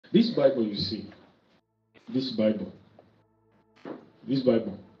This Bible, you see, this Bible,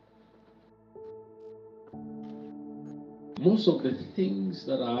 most of the things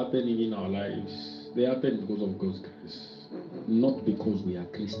that are happening in our lives, they happen because of God's grace, not because we are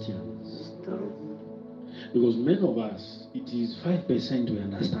Christians. Because many of us, it is 5% we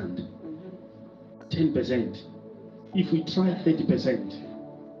understand, 10%. If we try 30%,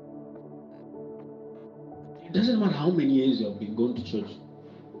 it doesn't matter how many years you have been going to church.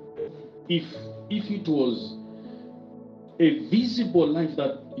 If it was a visible life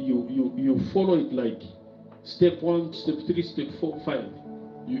that you follow it like step 1, step 3, step 4, 5,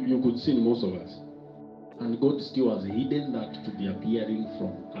 you could see most of us. And God still has hidden that to be appearing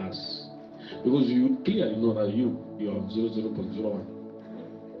from us. Because you clearly know that you have 0.01.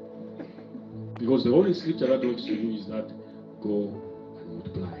 Because the only scripture that works to you is that go and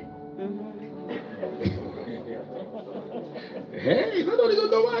multiply. Hey, not only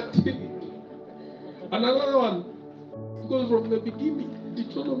the what? Another one. Because from the beginning,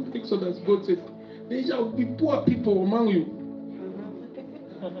 Deuteronomy, Exodus, God said, there shall be poor people among you.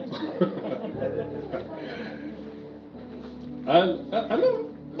 And I know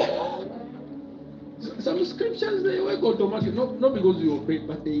some scriptures, they work automatically, not because you obey,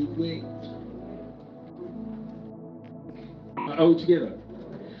 but they work. Are we together?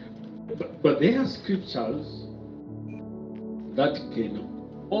 But there are scriptures that can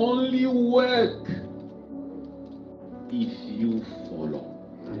only work if you follow.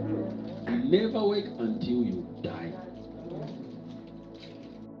 They never work until you die.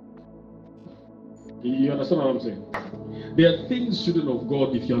 You understand what I'm saying? There are things, children of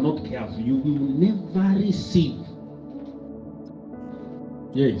God, if you are not careful, you will never receive.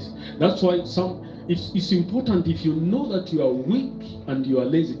 Yes. That's why it's important, if you know that you are weak and you are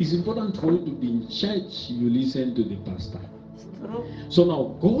lazy, it's important for you to be in church, you listen to the pastor. So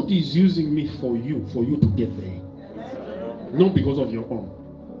now God is using me for you to get there. Not because of your own.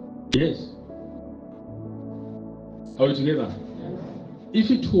 Yes. Are we together? If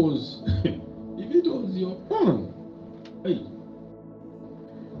it was your own, hey,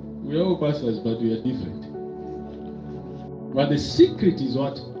 we are all pastors, but we are different. But the secret is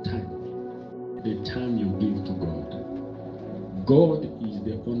what? Time. The time you give to God. God is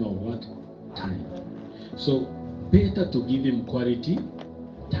the owner of what? Time. So better to give him quality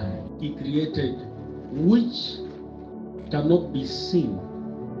time. He created which cannot be seen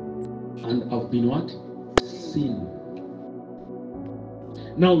and have been what? Seen.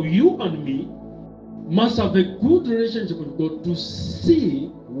 Now you and me must have a good relationship with God to see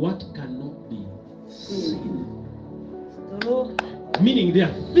what cannot be seen. Meaning there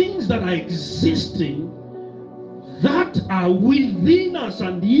are things that are existing that are within us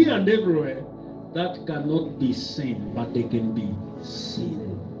and here and everywhere that cannot be seen, but they can be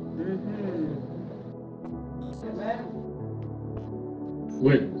seen.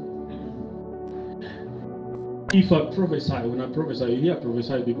 Wait. If I prophesy, when I prophesy, you hear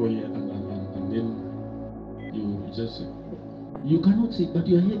prophesy people here, and then you just, you cannot see, but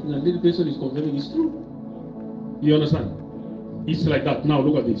you are hearing, and the person is confirming it's true. You understand? It's like that. Now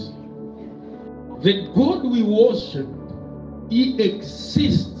look at this. The God we worship, he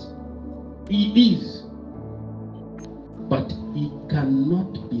exists, he is, but he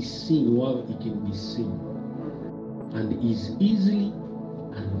cannot be seen while he can be seen, and is easily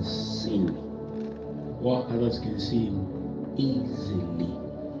unseen while others can see him easily.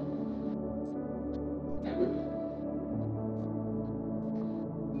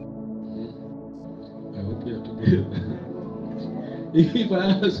 I hope you are together. If I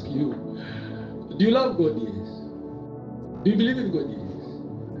ask you, do you love God? Yes. Do you believe in God? Yes.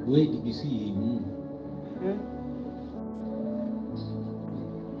 Where did you see him?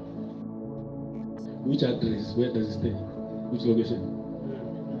 Which address? Where does he stay? Which location?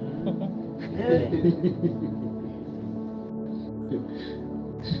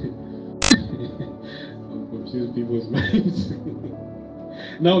 Confuse people's minds.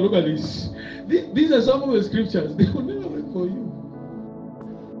 Now look at this. These are some of the scriptures. They will never work for you.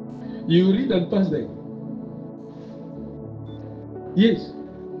 You read and pass them. Yes.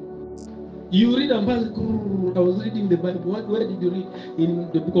 You read and pass. I was reading the Bible. Where did you read? In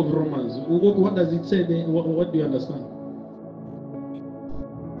the book of Romans. What does it say there? What do you understand?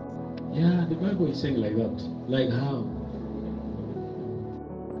 Yeah, the Bible is saying like that. Like how?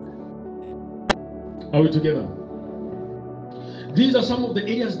 Are we together? These are some of the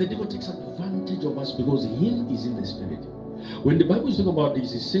areas the devil takes advantage of us because him is in the spirit. When the Bible is talking about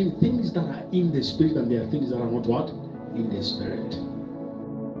this, it's saying things that are in the spirit and there are things that are not what? In the spirit.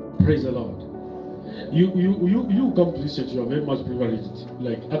 Praise the Lord. You come to this church, you are very much privileged.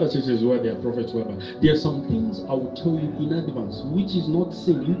 Like other churches where there are prophets, whatever. There are some things I will tell you in advance, which is not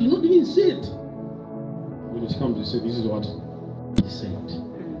said. You did not even say it. When it comes, you say, this is what he said.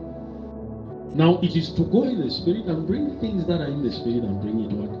 Now it is to go in the spirit and bring things that are in the spirit and bring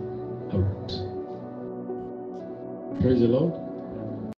it what? Out. Praise the Lord.